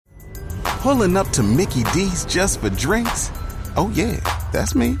Pulling up to Mickey D's just for drinks? Oh yeah,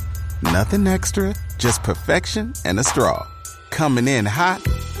 that's me. Nothing extra, just perfection and a straw. Coming in hot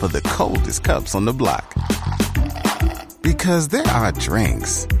for the coldest cups on the block. Because there are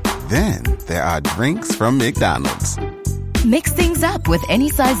drinks. Then there are drinks from McDonald's. Mix things up with any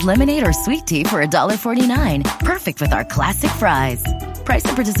size lemonade or sweet tea for $1.49. Perfect with our classic fries. Price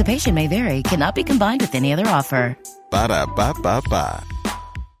and participation may vary. Cannot be combined with any other offer. Ba-da-ba-ba-ba.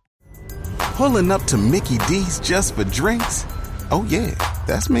 Pulling up to Mickey D's just for drinks? Oh yeah,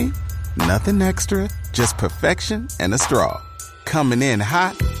 that's me. Nothing extra, just perfection and a straw. Coming in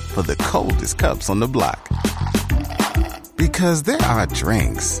hot for the coldest cups on the block. Because there are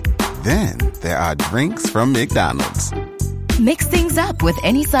drinks. Then there are drinks from McDonald's. Mix things up with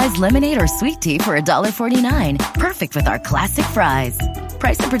any size lemonade or sweet tea for $1.49. Perfect with our classic fries.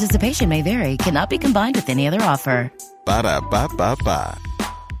 Price and participation may vary. Cannot be combined with any other offer. Ba-da-ba-ba-ba.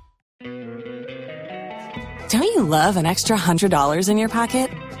 Don't you love an extra $100 in your pocket?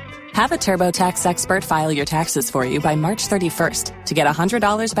 Have a TurboTax expert file your taxes for you by March 31st to get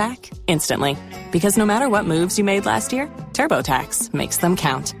 $100 back instantly. Because no matter what moves you made last year, TurboTax makes them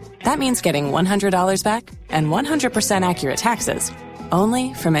count. That means getting $100 back and 100% accurate taxes,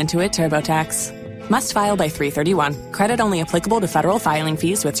 only from Intuit TurboTax. Must file by 3/31. Credit only applicable to federal filing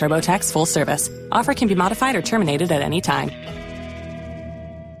fees with TurboTax full service. Offer can be modified or terminated at any time.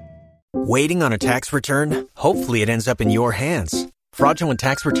 Waiting on a tax return? Hopefully it ends up in your hands. Fraudulent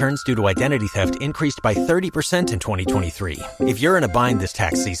tax returns due to identity theft increased by 30% in 2023. If you're in a bind this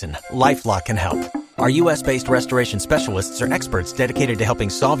tax season, LifeLock can help. Our U.S.-based restoration specialists are experts dedicated to helping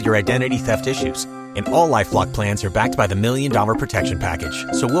solve your identity theft issues. And all LifeLock plans are backed by the $1 Million Protection Package.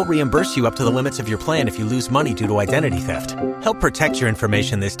 So we'll reimburse you up to the limits of your plan if you lose money due to identity theft. Help protect your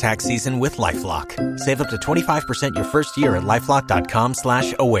information this tax season with LifeLock. Save up to 25% your first year at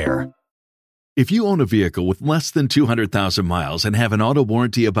LifeLock.com/aware. If you own a vehicle with less than 200,000 miles and have an auto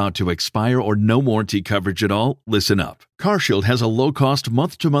warranty about to expire or no warranty coverage at all, listen up. CarShield has a low-cost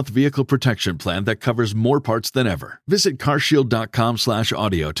month-to-month vehicle protection plan that covers more parts than ever. Visit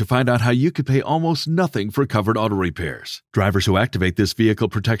carshield.com/audio to find out how you could pay almost nothing for covered auto repairs. Drivers who activate this vehicle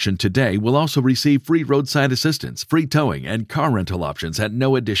protection today will also receive free roadside assistance, free towing, and car rental options at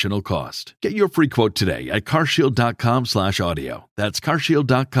no additional cost. Get your free quote today at carshield.com/audio. That's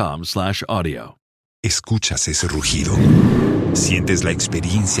carshield.com/audio. ¿Escuchas ese rugido? ¿Sientes la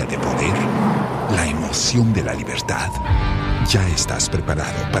experiencia de poder? ¿La emoción de la libertad? Ya estás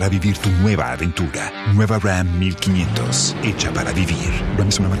preparado para vivir tu nueva aventura. Nueva Ram 1500, hecha para vivir. Ram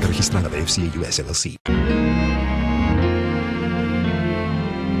es una marca registrada de FCA US LLC.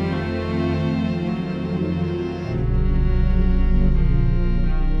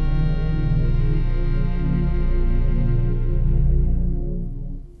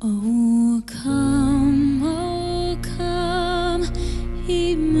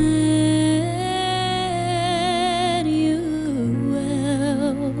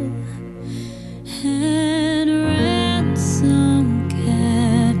 And ransom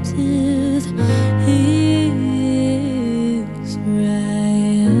captive.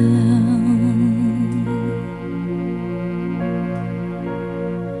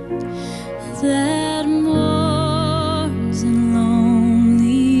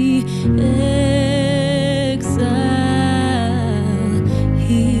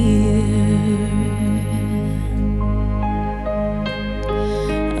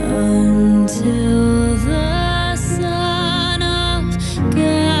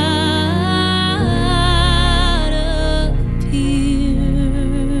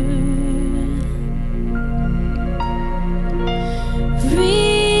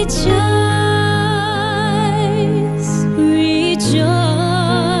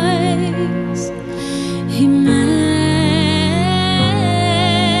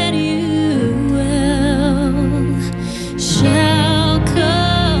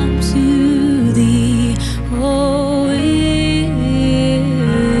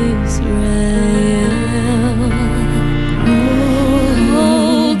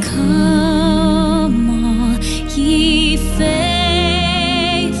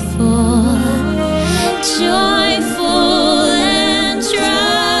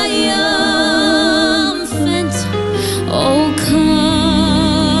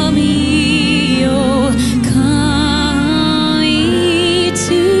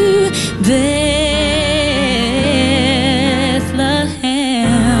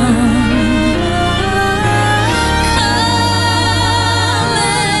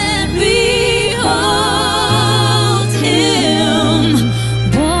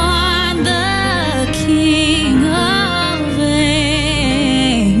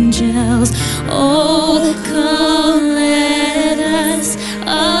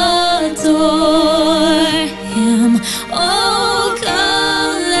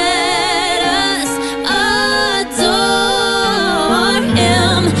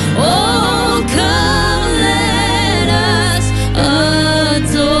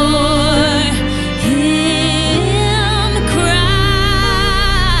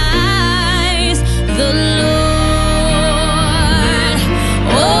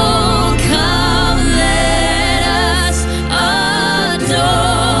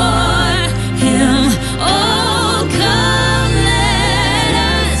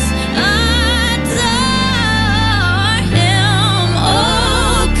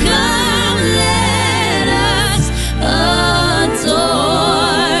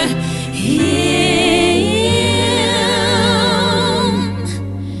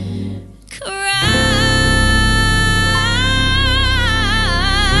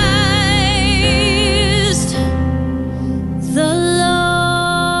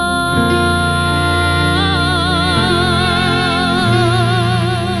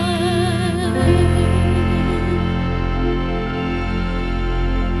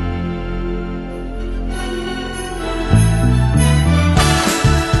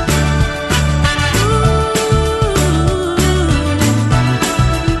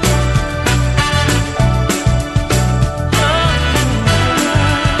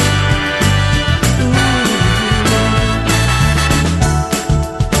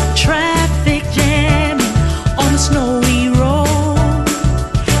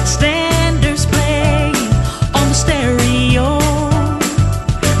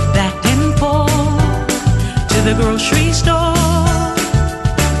 the grocery store.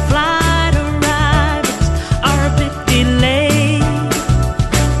 Flight arrivals are a bit delayed.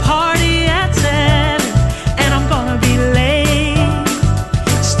 Party at 7 and I'm gonna be late.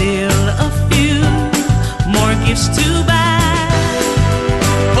 Still a few more gifts to buy.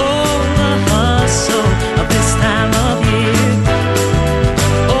 Oh, the hustle of this time of year.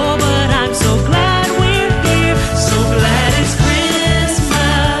 Oh, but I'm so glad we're here. So glad it's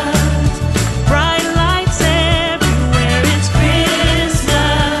Christmas. Bright lights everywhere. It's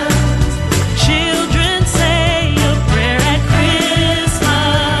Christmas. Children say a prayer at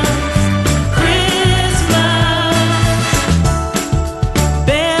Christmas. Christmas.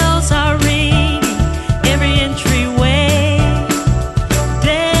 Bells are ringing every entryway.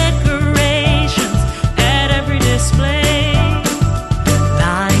 Decorations at every display.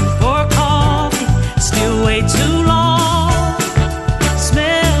 Line for coffee, still way too long.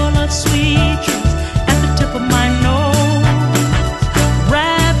 Smell of sweet treats at the tip of my nose.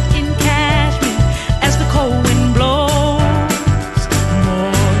 Wrapped in cashmere as the cold wind blows.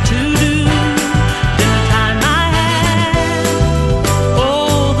 More to do than the time I had.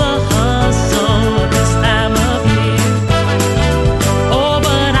 Oh, the hustle of this time of year. Oh,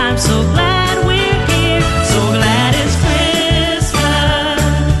 but I'm so glad we're here. So glad it's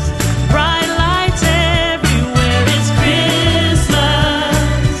Christmas. Bright lights everywhere. It's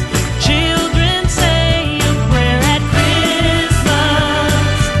Christmas. Children say a prayer at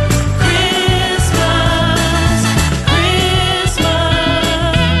Christmas.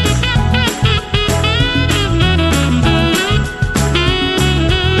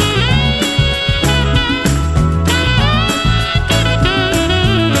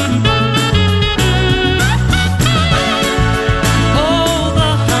 Oh,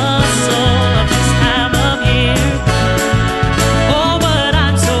 the hustle of this time of year. Oh, but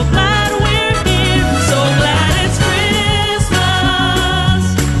I'm so glad we're here. So glad it's Christmas.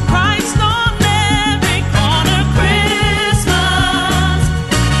 Christ on every corner. Christmas.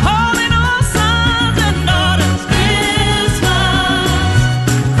 Calling all sons and daughters. Christmas.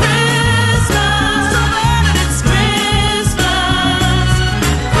 Christmas. So glad it's Christmas.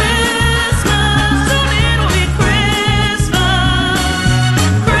 Christmas. Soon it'll be Christmas.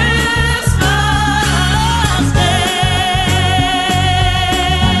 Christmas Day.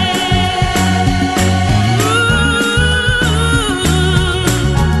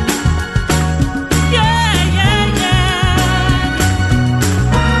 Yeah, yeah, yeah.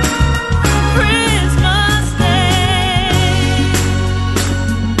 Christmas Day.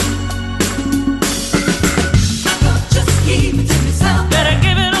 Just keep it to yourself. Better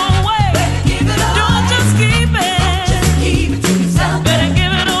give it away. Better give it away. Don't just keep it. Just keep it to yourself. Better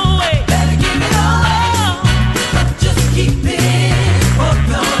give it away. Better give it away. Just keep it for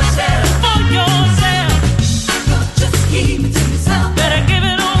yourself. For yourself. Just keep it to yourself. Better give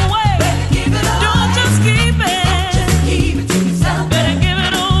it away. Better give it away. Don't just keep it. Just keep it to yourself. Better give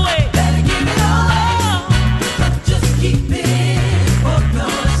it away. Better give it away. Just keep it for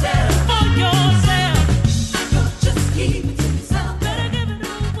yourself. For yourself. Just keep it to yourself. Better give it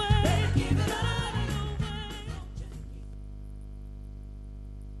away. Better give it away.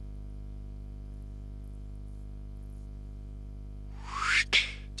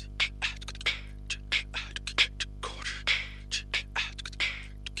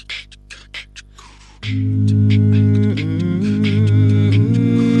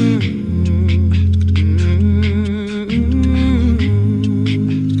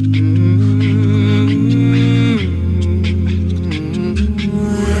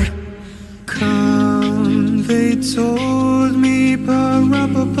 Come, they told me,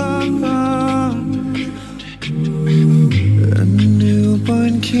 ba-ra-ba-ba-ba. A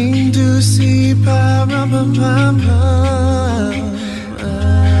newborn king to see, ba-ra-ba-ba-ba.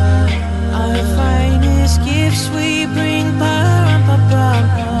 Our finest gifts we bring,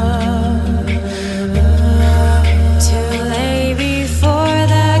 ba-ra-ba-ba-ba. To lay before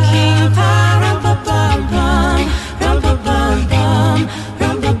the king, ba-ra-ba-ba-bum, rum-ba-bum-bum,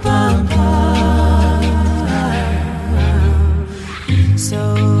 rum-ba-bum-bum. So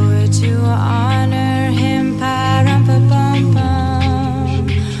to honor him, pa-rum-pa-bum-bum,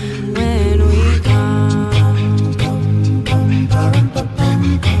 when we come.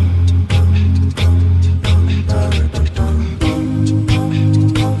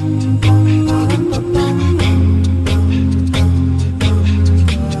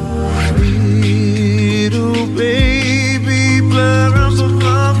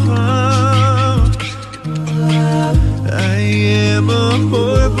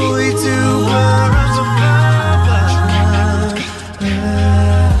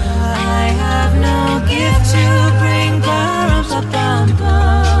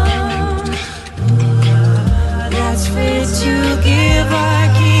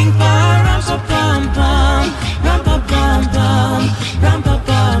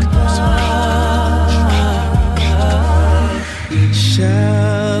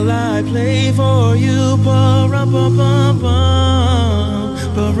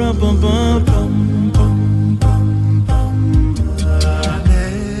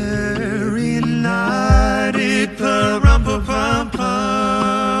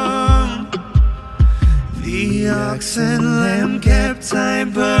 innocent lamb kept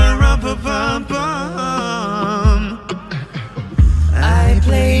time, ba-rum-pa-bum-bum. I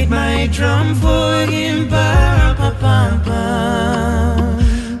played my drum for him, ba-rum-pa-bum-bum.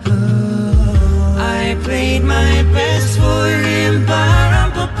 I played my best for him,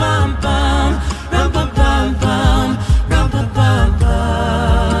 ba-rum-pa-bum-bum, rum-pa-bum-bum, rum-pa-bum-bum.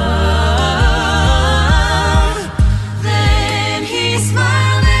 Then he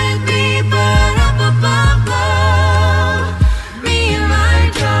smiled at me, ba-rum-pa-bum-bum, me and my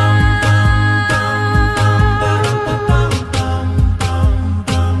drum.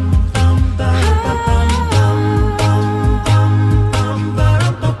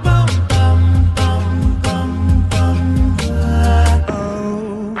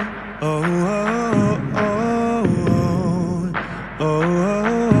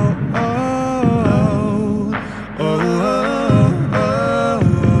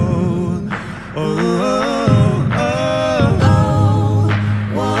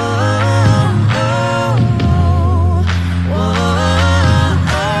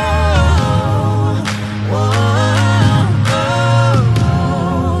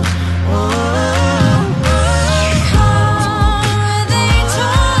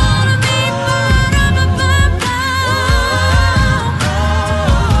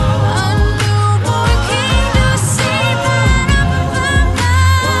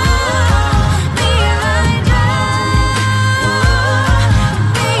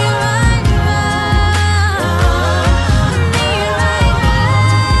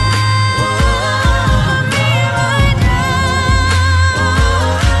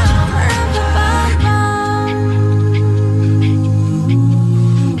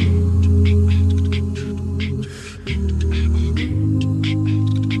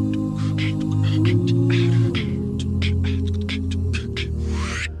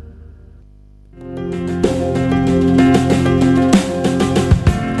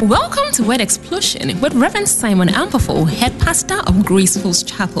 Word Explosion with Reverend Simon Ampafo, head pastor of Graceful's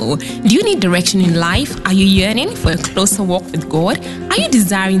Chapel. Do you need direction in life? Are you yearning for a closer walk with God? Are you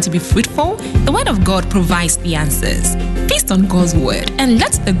desiring to be fruitful? The Word of God provides the answers. Feast on God's Word and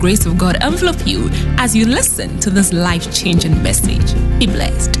let the grace of God envelop you as you listen to this life-changing message. Be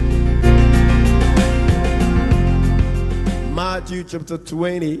blessed. Matthew chapter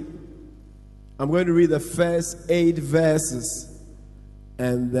 20. I'm going to read the first 8 verses.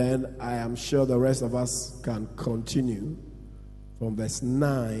 And then I am sure the rest of us can continue from verse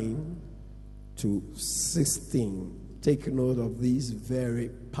 9 to 16. Take note of these very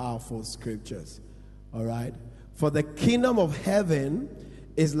powerful scriptures. All right. For the kingdom of heaven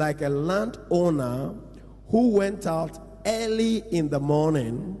is like a landowner who went out early in the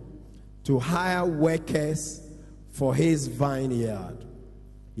morning to hire workers for his vineyard.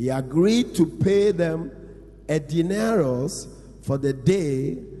 He agreed to pay them a denarius for the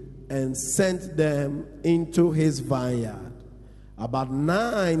day and sent them into his vineyard. About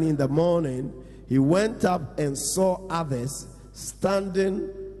 9 in the morning, he went up and saw others standing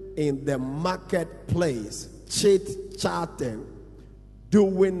in the marketplace, chit-chatting,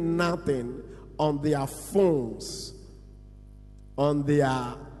 doing nothing on their phones, on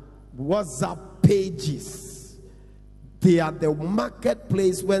their WhatsApp pages. They are the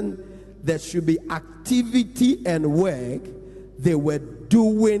marketplace when there should be activity and work. They were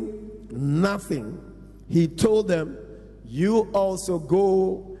doing nothing. He told them, you also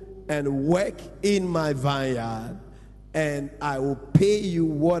go and work in my vineyard, and I will pay you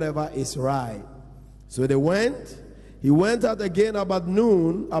whatever is right. So they went. He went out again about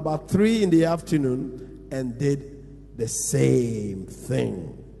noon, about 3 in the afternoon, and did the same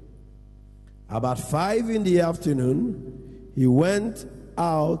thing. About 5 in the afternoon, he went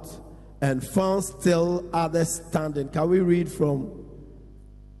out and found still others standing. Can we read from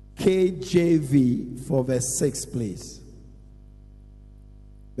KJV for verse 6, please?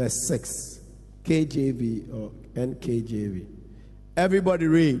 Verse 6. KJV or NKJV. Everybody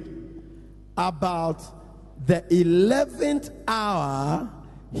read. About the 11th hour,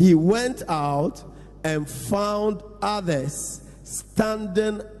 he went out and found others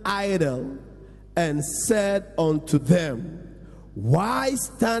standing idle and said unto them, why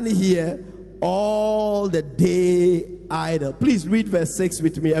stand here all the day idle? Please read verse 6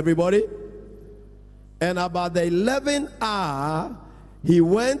 with me, everybody. And about the 11th hour, he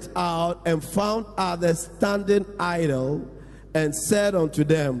went out and found others standing idle and said unto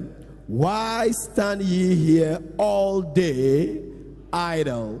them, why stand ye here all day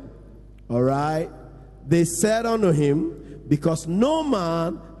idle? All right. They said unto him, because no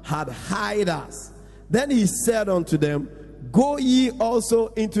man had hired us. Then he said unto them, go ye also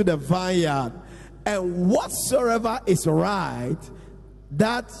into the vineyard, and whatsoever is right,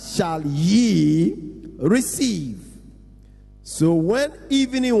 that shall ye receive. So when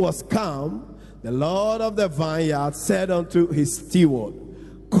evening was come, the Lord of the vineyard said unto his steward,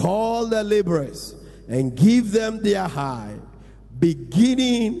 call the laborers and give them their hire,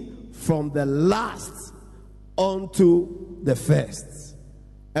 beginning from the last unto the first.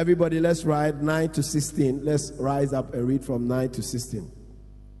 Everybody, let's write 9 to 16. Let's rise up and read from 9 to 16.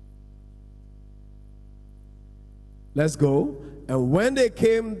 Let's go. And when they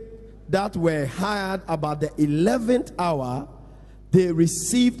came that were hired about the 11th hour, they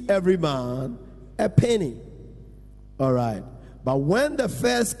received every man a penny. All right. But when the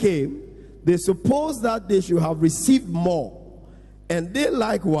first came, they supposed that they should have received more. And they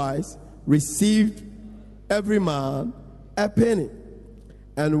likewise received every man a penny.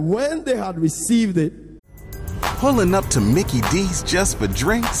 And when they had received it, Pulling up to Mickey D's just for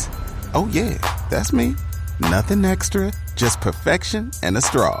drinks? Oh yeah, that's me. Nothing extra, just perfection and a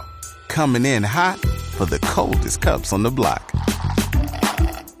straw. Coming in hot for the coldest cups on the block.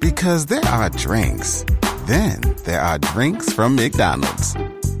 Because there are drinks. Then there are drinks from McDonald's.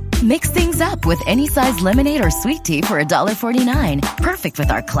 Mix things up with any size lemonade or sweet tea for $1.49. Perfect with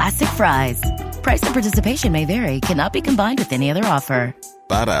our classic fries. Price and participation may vary. Cannot be combined with any other offer.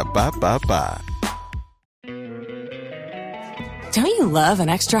 Ba-da-ba-ba-ba. Don't you love an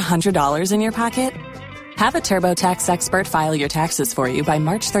extra $100 in your pocket? Have a TurboTax expert file your taxes for you by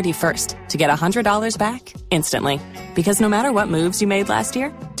March 31st to get $100 back instantly. Because no matter what moves you made last year,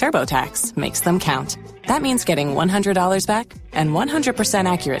 TurboTax makes them count. That means getting $100 back and 100%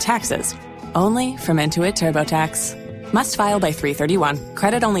 accurate taxes only from Intuit TurboTax. Must file by 3/31.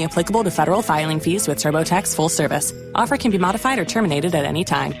 Credit only applicable to federal filing fees with TurboTax full service. Offer can be modified or terminated at any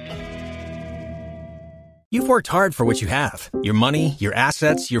time. You've worked hard for what you have. Your money, your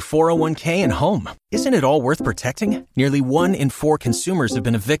assets, your 401k, and home. Isn't it all worth protecting? Nearly 1 in 4 consumers have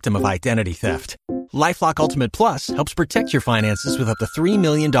been a victim of identity theft. LifeLock Ultimate Plus helps protect your finances with up to $3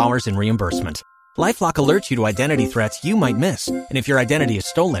 million in reimbursement. LifeLock alerts you to identity threats you might miss. And if your identity is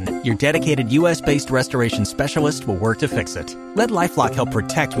stolen, your dedicated U.S.-based restoration specialist will work to fix it. Let LifeLock help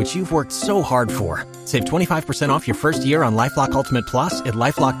protect what you've worked so hard for. Save 25% off your first year on LifeLock Ultimate Plus at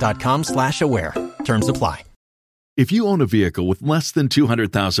LifeLock.com/aware. Terms apply. If you own a vehicle with less than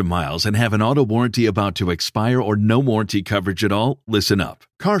 200,000 miles and have an auto warranty about to expire or no warranty coverage at all, listen up.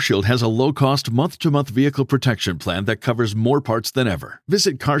 CarShield has a low-cost month-to-month vehicle protection plan that covers more parts than ever.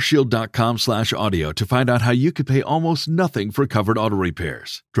 Visit carshield.com/audio to find out how you could pay almost nothing for covered auto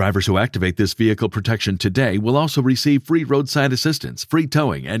repairs. Drivers who activate this vehicle protection today will also receive free roadside assistance, free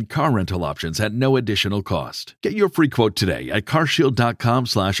towing, and car rental options at no additional cost. Get your free quote today at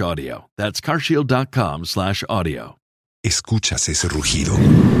carshield.com/audio. That's carshield.com/audio. ¿Escuchas ese rugido?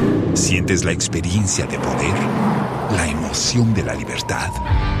 ¿Sientes la experiencia de poder? ¿La emoción de la libertad?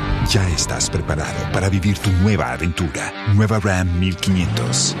 Ya estás preparado para vivir tu nueva aventura. Nueva Ram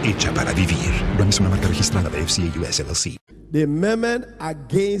 1500, hecha para vivir. Ram es una marca registrada de FCA US LLC. the amendment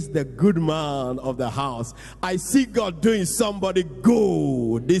against the good man of the house. I see God doing somebody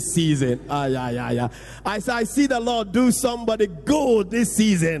good this season. I see the Lord do somebody good this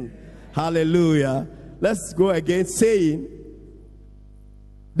season. Hallelujah. Let's go again, saying,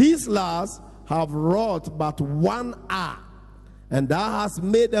 these laws have wrought but one hour, and thou hast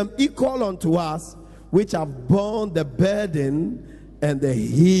made them equal unto us, which have borne the burden and the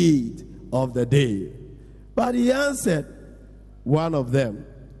heat of the day. But he answered one of them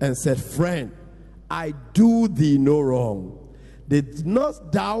and said, friend, I do thee no wrong. Did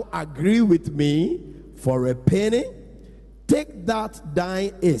not thou agree with me for a penny? Take that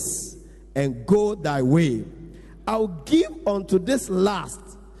thine is, and go thy way. I'll give unto this last,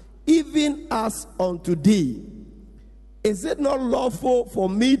 even as unto thee. Is it not lawful for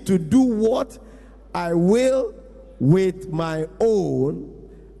me to do what I will with my own?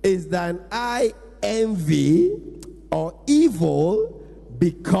 Is thine eye envy or evil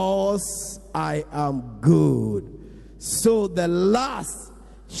because I am good? So the last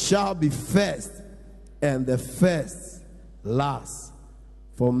shall be first, and the first last.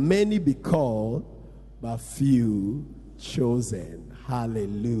 For many be called, but few chosen.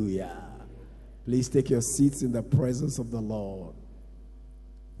 Hallelujah. Please take your seats in the presence of the Lord.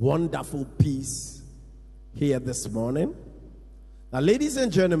 Wonderful peace here this morning. Now, ladies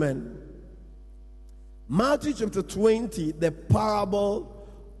and gentlemen, Matthew chapter 20, the parable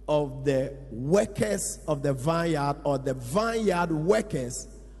of the workers of the vineyard, or the vineyard workers,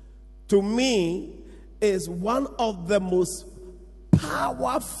 to me is one of the most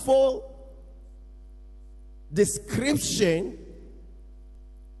powerful description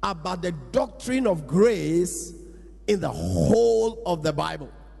about the doctrine of grace in the whole of the Bible.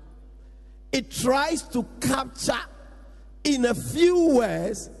 It tries to capture in a few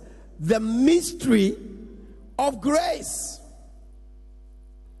words the mystery of grace.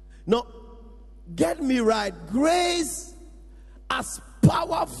 Now, get me right, grace, as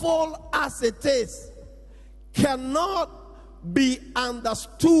powerful as it is, cannot be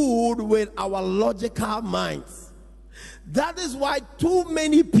understood with our logical minds. That is why too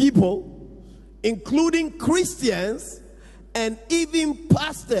many people, including Christians and even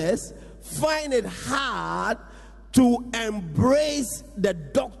pastors, find it hard to embrace the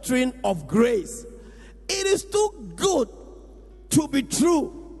doctrine of grace. It is too good to be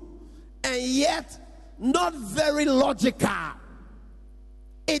true, and yet not very logical.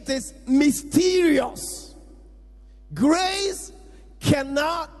 It is mysterious. Grace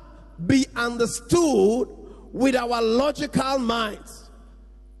cannot be understood with our logical minds.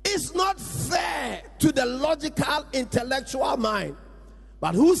 It's not fair to the logical, intellectual mind.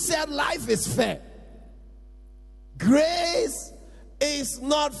 But who said life is fair? Grace is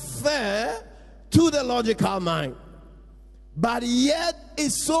not fair to the logical mind, but yet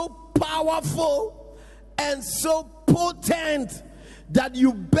is so powerful and so potent that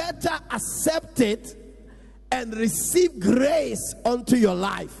you better accept it and receive grace unto your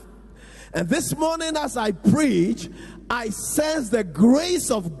life. And this morning as I preach, I sense the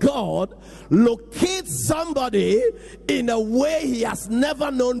grace of God locate somebody in a way he has never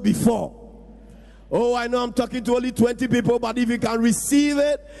known before. Oh, I know I'm talking to only 20 people, but if you can receive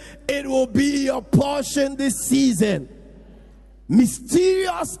it, it will be your portion this season.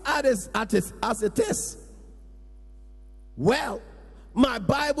 Mysterious as it is. Well, my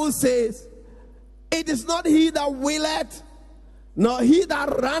Bible says, it is not he that willeth, nor he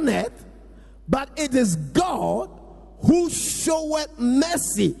that runneth, but it is God who showeth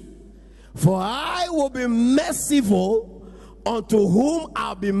mercy. For I will be merciful unto whom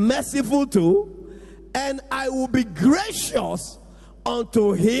I'll be merciful to, and I will be gracious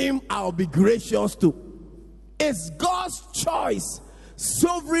unto him I'll be gracious to. It's God's choice,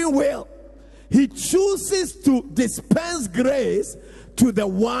 sovereign will. He chooses to dispense grace to the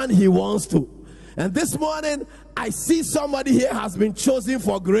one he wants to. And this morning, I see somebody here has been chosen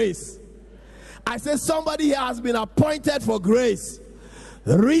for grace. I say somebody here has been appointed for grace.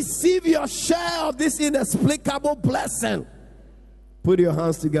 Receive your share of this inexplicable blessing. Put your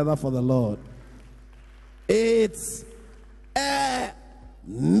hands together for the Lord. It's a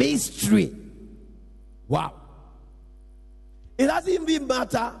mystery. Wow. It doesn't even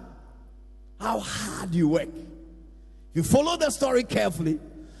matter how hard you work. If you follow the story carefully,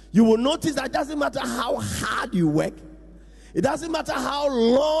 you will notice that it doesn't matter how hard you work. It doesn't matter how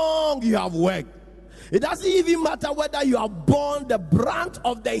long you have worked. It doesn't even matter whether you have borne the brunt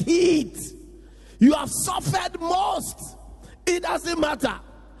of the heat. You have suffered most. It doesn't matter.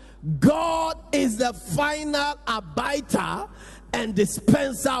 God is the final arbiter and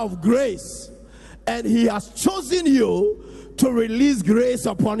dispenser of grace. And he has chosen you to release grace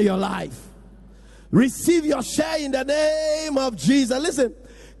upon your life. Receive your share in the name of Jesus. Listen,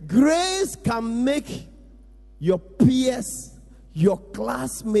 grace can make your peers, your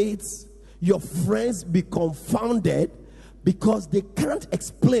classmates, your friends be confounded because they can't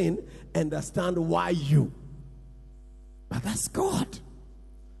explain, understand why you. But that's God.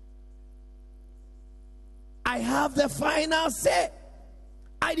 I have the final say.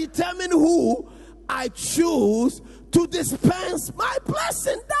 I determine who I choose to dispense my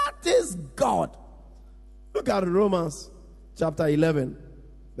blessing. That is God. Look at Romans chapter 11,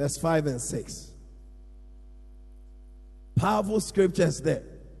 verse 5 and 6. Powerful scriptures there.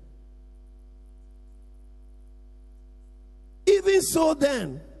 Even so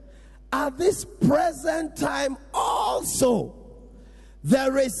then, at this present time also,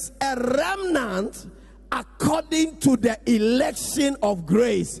 there is a remnant according to the election of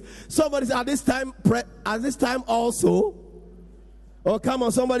grace. Somebody say, at this time also. Oh, come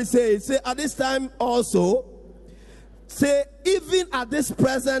on, somebody say at this time also. Say, even at this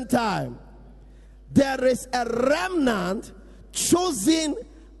present time, there is a remnant chosen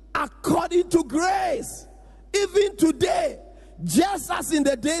according to grace. Even today, just as in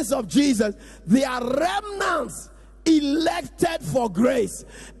the days of Jesus, there are remnants elected for grace.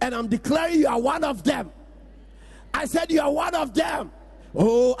 And I'm declaring you are one of them. I said you are one of them.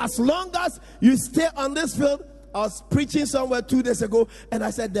 Oh, as long as you stay on this field. I was preaching somewhere 2 days ago, and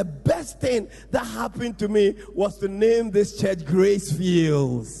I said the best thing that happened to me was to name this church Grace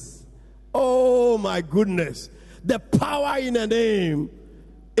Fields. Oh my goodness. The power in a name.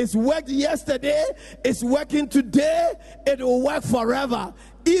 It's worked yesterday, it's working today, it will work forever.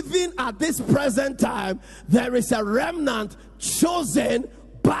 Even at this present time, there is a remnant chosen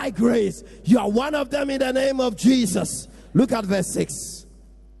by grace. You are one of them in the name of Jesus. Look at verse 6.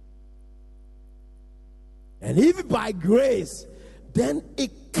 And if by grace, then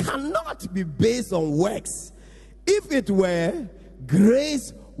it cannot be based on works. If it were,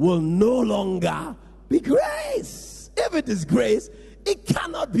 grace will no longer be grace. If it is grace, it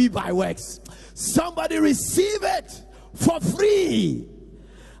cannot be by works. Somebody receive it for free.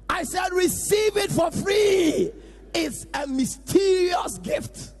 I said receive it for free. It's a mysterious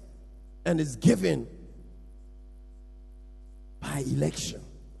gift, and it's given by election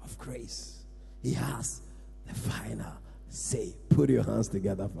of grace. He has the final say. Put your hands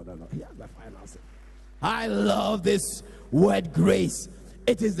together for the Lord. He has the final say. I love this word grace.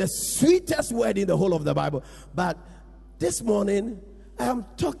 It is the sweetest word in the whole of the Bible. But this morning, I am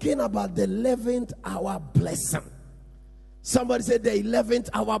talking about the 11th hour blessing. Somebody said the 11th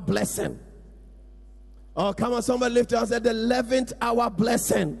hour blessing. Oh, come on, somebody lift your hand and say the 11th hour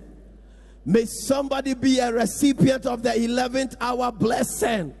blessing. May somebody be a recipient of the 11th hour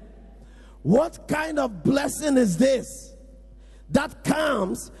blessing. What kind of blessing is this that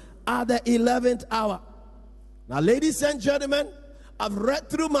comes at the 11th hour? Now, ladies and gentlemen, I've read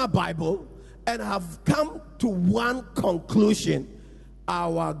through my Bible and have come to one conclusion.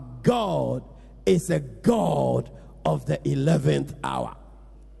 Our God is a God of the 11th hour.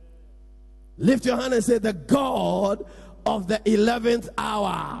 Lift your hand and say, the God of the 11th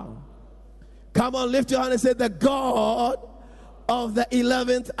hour. Come on, lift your hand and say, the God of the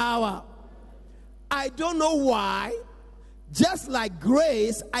 11th hour. I don't know why, just like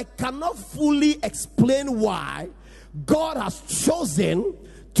grace, I cannot fully explain why God has chosen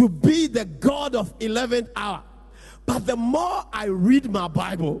to be the God of 11th hour. But the more I read my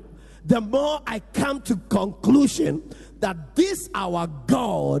Bible, the more I come to conclusion that this our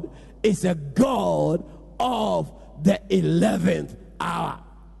God is a God of the 11th hour.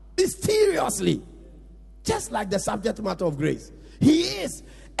 Mysteriously, just like the subject matter of grace, he is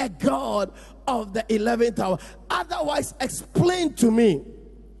a God of the 11th hour. Otherwise, explain to me.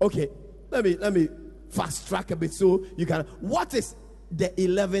 Okay, let me fast track a bit so you can. What is the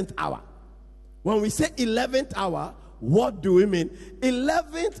 11th hour? When we say 11th hour, what do we mean?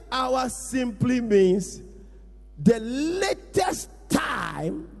 11th hour simply means the latest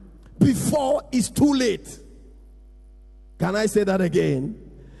time before it's too late. Can I say that again?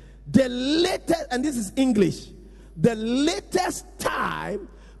 The latest, and this is English, the latest time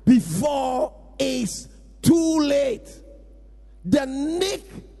before it's too late. The nick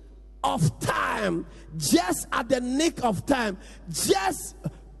of time, just at the nick of time, just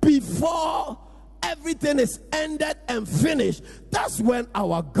before everything is ended and finished, that's when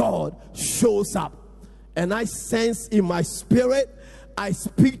our God shows up. And I sense in my spirit, I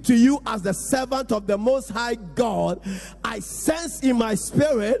speak to you as the servant of the Most High God. I sense in my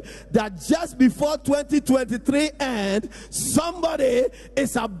spirit that just before 2023 ends, somebody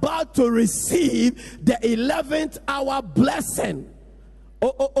is about to receive the 11th hour blessing.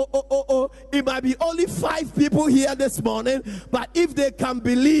 It might be only 5 people here this morning, but if they can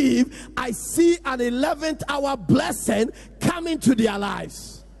believe, I see an 11th hour blessing coming to their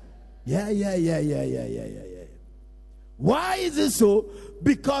lives. Yeah. Why is it so?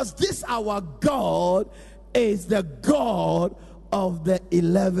 Because this our God is the God of the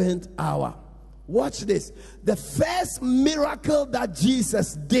 11th hour. Watch this. The first miracle that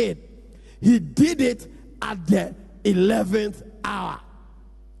Jesus did, he did it at the 11th hour.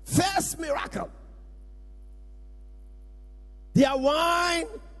 First miracle. Their wine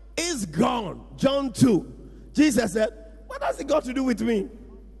is gone. John 2. Jesus said, what has it got to do with me?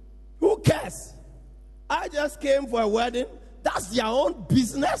 Who cares? I just came for a wedding. That's their own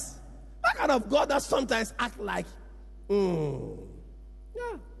business. That kind of God that sometimes act like,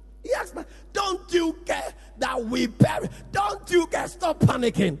 yeah. He asked me, don't you care that we perish? Don't you care? Stop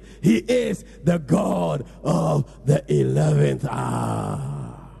panicking. He is the God of the 11th hour.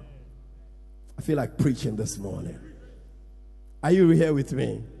 I feel like preaching this morning. Are you here with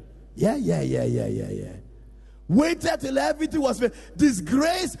me? Yeah. Waited till everything was finished.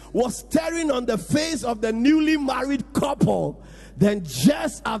 Disgrace was staring on the face of the newly married couple. Then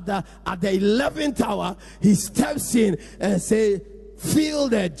just after, at the 11th hour, he steps in and says, fill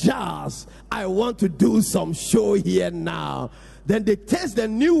the jars. I want to do some show here now. Then they taste the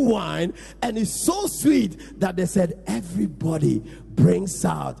new wine, and it's so sweet that they said, everybody brings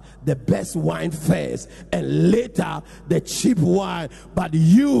out the best wine first and later the cheap wine, but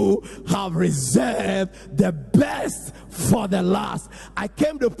you have reserved the best for the last. I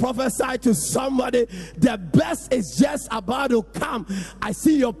came to prophesy to somebody, the best is just about to come. I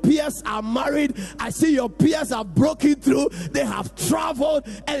see your peers are married, I see your peers have broken through, they have traveled,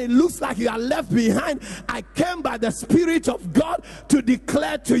 and it looks like you are left behind. I came by the Spirit of God to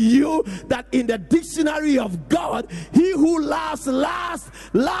declare to you that in the dictionary of God, he who laughs last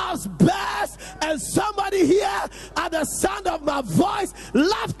laughs best. And somebody here at the sound of my voice,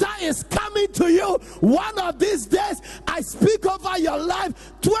 laughter is coming to you. One of these days, I speak over your life,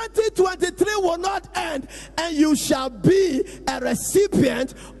 2023 will not end, and you shall be a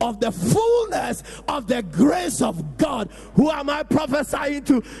recipient of the fullness of the grace of God. Who am I prophesying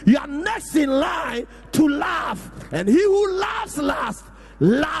to? You are next in line to laugh, and he who laughs last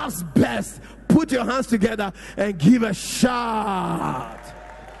laughs best. Put your hands together and give a shout.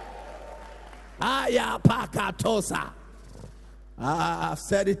 Ayapakatosa. I've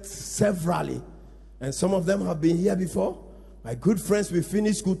said it severally, and some of them have been here before. My good friends, we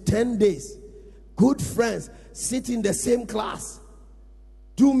finished school 10 days. Good friends, sit in the same class,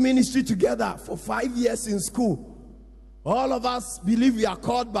 do ministry together for 5 years in school. All of us believe we are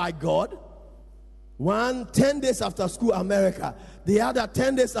called by God. One, 10 days after school, America. The other,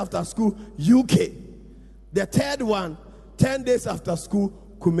 10 days after school, UK. The third one, 10 days after school,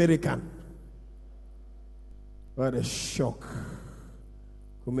 Kumerican. What a shock.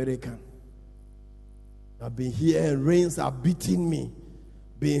 Kumerican. I've been here and rains are beating me.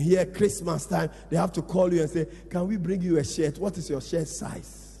 Being here Christmas time, they have to call you and say, can we bring you a shirt? What is your shirt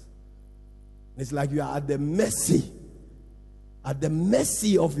size? It's like you are at the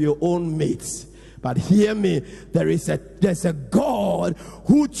mercy of your own mates. But hear me, there's a God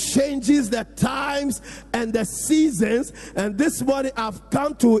who changes the times and the seasons. And this morning I've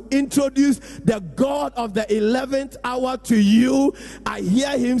come to introduce the God of the 11th hour to you. I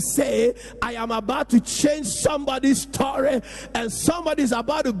hear him say, I am about to change somebody's story, and somebody's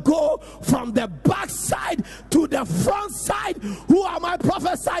about to go from the backside to the front side. Who am I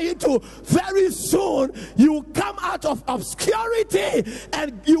prophesying to? Very soon you will come out of obscurity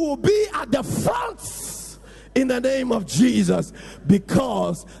and you will be at the front in the name of Jesus,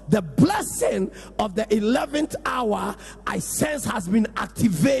 because the blessing of the 11th hour I sense has been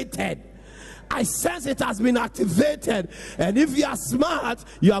activated. I sense it has been activated, and if you are smart,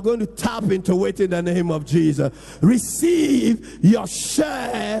 you are going to tap into it in the name of Jesus. Receive your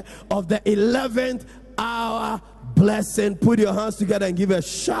share of the 11th hour blessing. Put your hands together and give a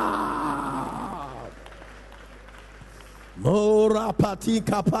shout. Mora pati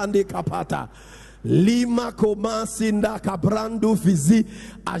kapandi kapata. Lima koma sinda kabrando fizi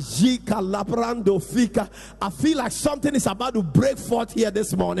ajika labrando fika. I feel like something is about to break forth here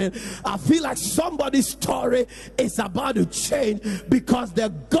this morning. I feel like somebody's story is about to change, because the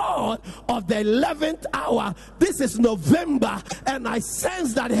God of the 11th hour, this is November, and I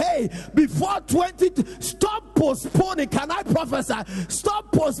sense that, hey, before 20, stop postponing. Can I prophesy?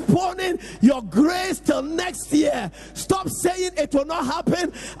 Stop postponing your grace till next year. Stop saying it will not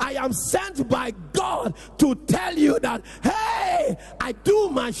happen. I am sent by God to tell you that, hey, I do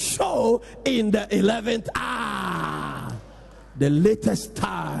my show in the 11th hour, the latest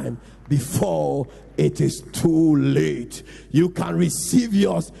time before it is too late. You can receive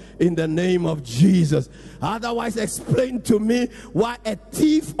yours in the name of Jesus. Otherwise, explain to me why a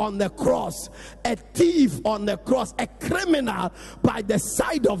thief on the cross, a criminal by the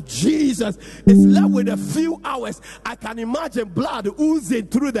side of Jesus is left with a few hours. I can imagine blood oozing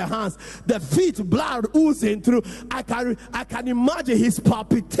through the hands, the feet, blood oozing through. I can imagine he's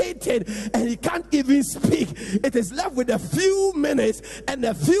palpitating and he can't even speak. It is left with a few minutes and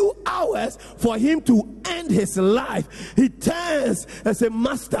a few hours for him to end his life. He turns and says,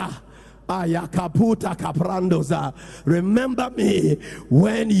 Master, remember me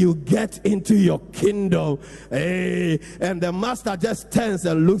when you get into your kingdom. Hey, and the master just turns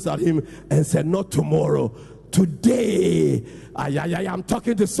and looks at him and said, not tomorrow, today. I'm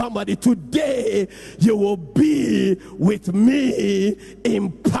talking to somebody. Today you will be with me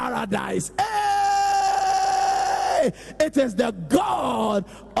in paradise. Hey, it is the God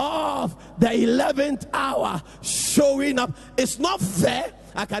of the 11th hour showing up. It's not fair.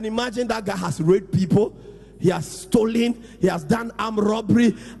 I can imagine that guy has raped people, he has stolen, he has done armed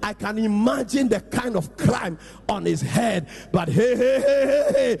robbery. I can imagine the kind of crime on his head. But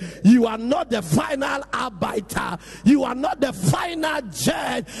hey, you are not the final arbiter, you are not the final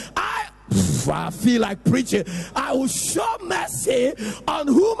judge. I feel like preaching. I will show mercy on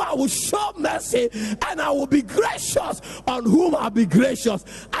whom I will show mercy, and I will be gracious on whom I'll be gracious.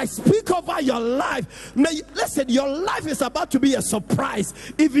 I speak over your life. Listen, your life is about to be a surprise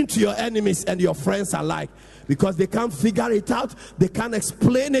even to your enemies and your friends alike, because they can't figure it out, they can't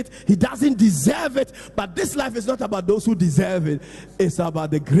explain it. He doesn't deserve it. But this life is not about those who deserve it. It's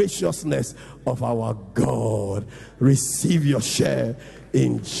about the graciousness of our God. Receive your share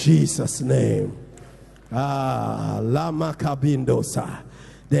in Jesus' name. Lama Kabindosa.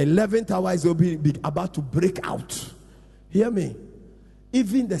 The 11th hour is about to break out. Hear me.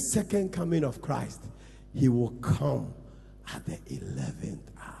 Even the second coming of Christ, he will come at the 11th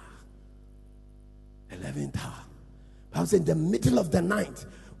hour. 11th hour. I was in the middle of the night,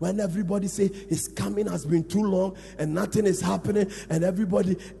 when everybody say his coming has been too long and nothing is happening, and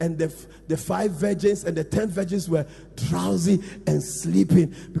everybody and the 5 virgins and the 10 virgins were drowsy and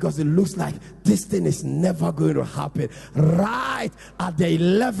sleeping, because it looks like this thing is never going to happen. Right at the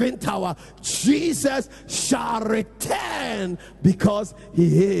 11th hour, Jesus shall return, because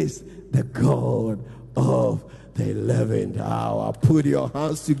he is the God of the 11th hour. Put your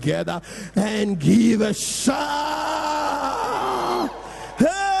hands together and give a shout.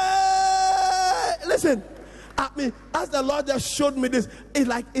 Hey, listen, as the Lord just showed me this,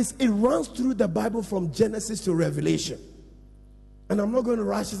 it runs through the Bible from Genesis to Revelation. And I'm not going to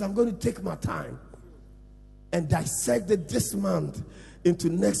rush this. I'm going to take my time and dissect it this month into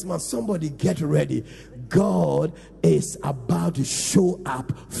next month. Somebody get ready. God is about to show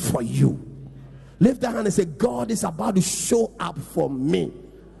up for you. Lift that hand and say, God is about to show up for me.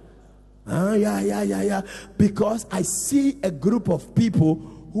 Because I see a group of people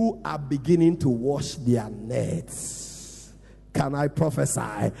who are beginning to wash their nets. Can I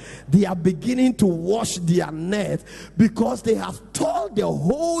prophesy? They are beginning to wash their net, because they have toiled the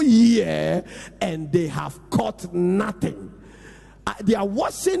whole year and they have caught nothing. They are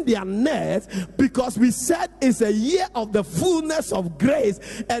washing their nets, because we said it's a year of the fullness of grace.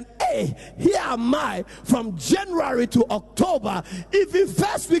 And hey, here am I from January to October, even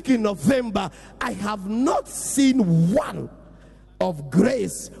first week in November, I have not seen one of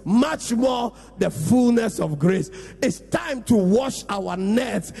grace, much more the fullness of grace. It's time to wash our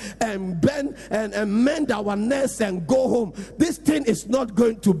nets and bend and mend our nets and go home. This thing is not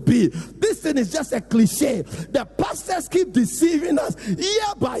going to be. This thing is just a cliche. The pastors keep deceiving us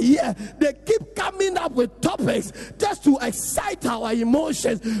year by year. They keep coming up with topics just to excite our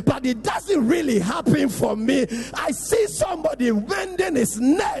emotions, but it doesn't really happen for me. I see somebody mending his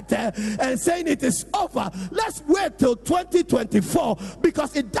net and saying it is over. Let's wait till 2024,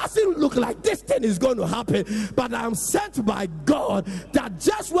 because it doesn't look like this thing is going to happen. But I'm sent by God that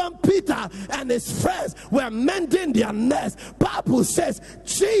just when Peter and his friends were mending their nets, Bible says,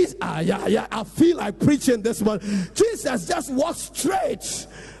 Jesus, I feel like preaching this one. Jesus just walked straight.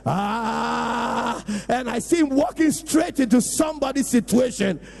 And I see him walking straight into somebody's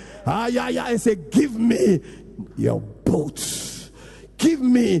situation. And say, give me your boat. Give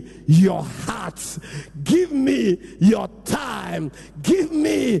me your heart. Give me your time. Give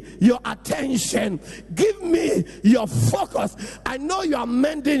me your attention. Give me your focus. I know you are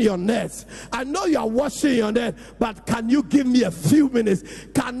mending your nets. I know you are washing your net. But can you give me a few minutes?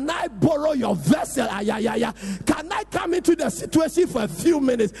 Can I borrow your vessel? Can I come into the situation for a few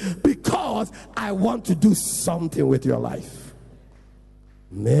minutes? Because I want to do something with your life.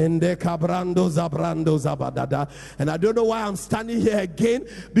 And I don't know why I'm standing here again,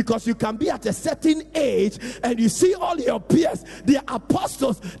 because you can be at a certain age and you see all your peers, they are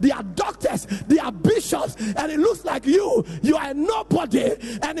apostles, they are doctors, they are bishops, and it looks like you are nobody,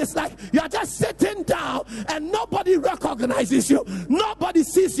 and it's like you are just sitting down and nobody recognizes you, nobody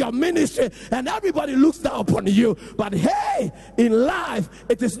sees your ministry, and everybody looks down upon you. But hey, in life,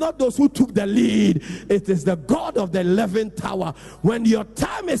 it is not those who took the lead, it is the God of the 11th hour. When your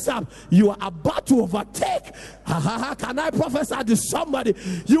time is up, you are about to overtake. Can I prophesy to somebody?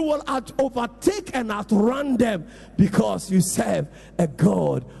 You will overtake and outrun them, because you serve a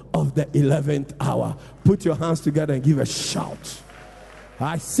God of the 11th hour. Put your hands together and give a shout.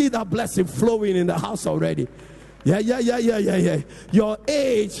 I see that blessing flowing in the house already. Yeah. Your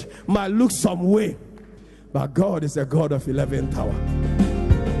age might look some way, but God is a God of 11th hour.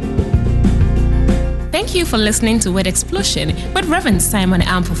 Thank you for listening to Word Explosion with Reverend Simon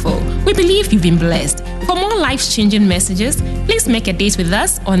Ampofo. We believe you've been blessed. For more life-changing messages, please make a date with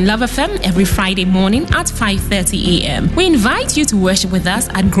us on Love FM every Friday morning at 5:30 a.m. We invite you to worship with us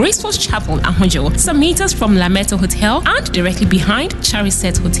at Graceful Chapel, Ahojo, some meters from Lameto Hotel and directly behind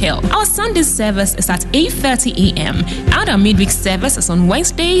Chariset Hotel. Our Sunday service is at 8:30 a.m. and our midweek service is on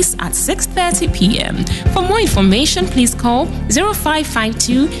Wednesdays at 6:30 p.m. For more information, please call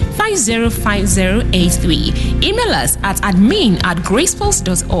 0552-505083. Email us at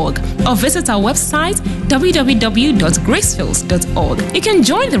admin@gracefuls.org or visit our website www.gracefuls.org. You can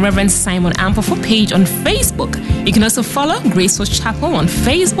join the Reverend Simon Ampofo page on Facebook. You can also follow Graceful Chapel on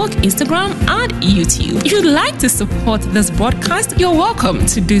Facebook, Instagram, and YouTube. If you'd like to support this broadcast, you're welcome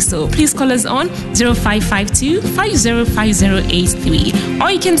to do so. Please call us on 0552-505083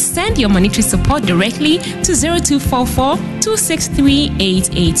 or you can send your monetary support directly to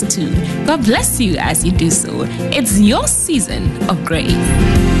 0244-263-882. God bless you as you do so. It's your season of grace.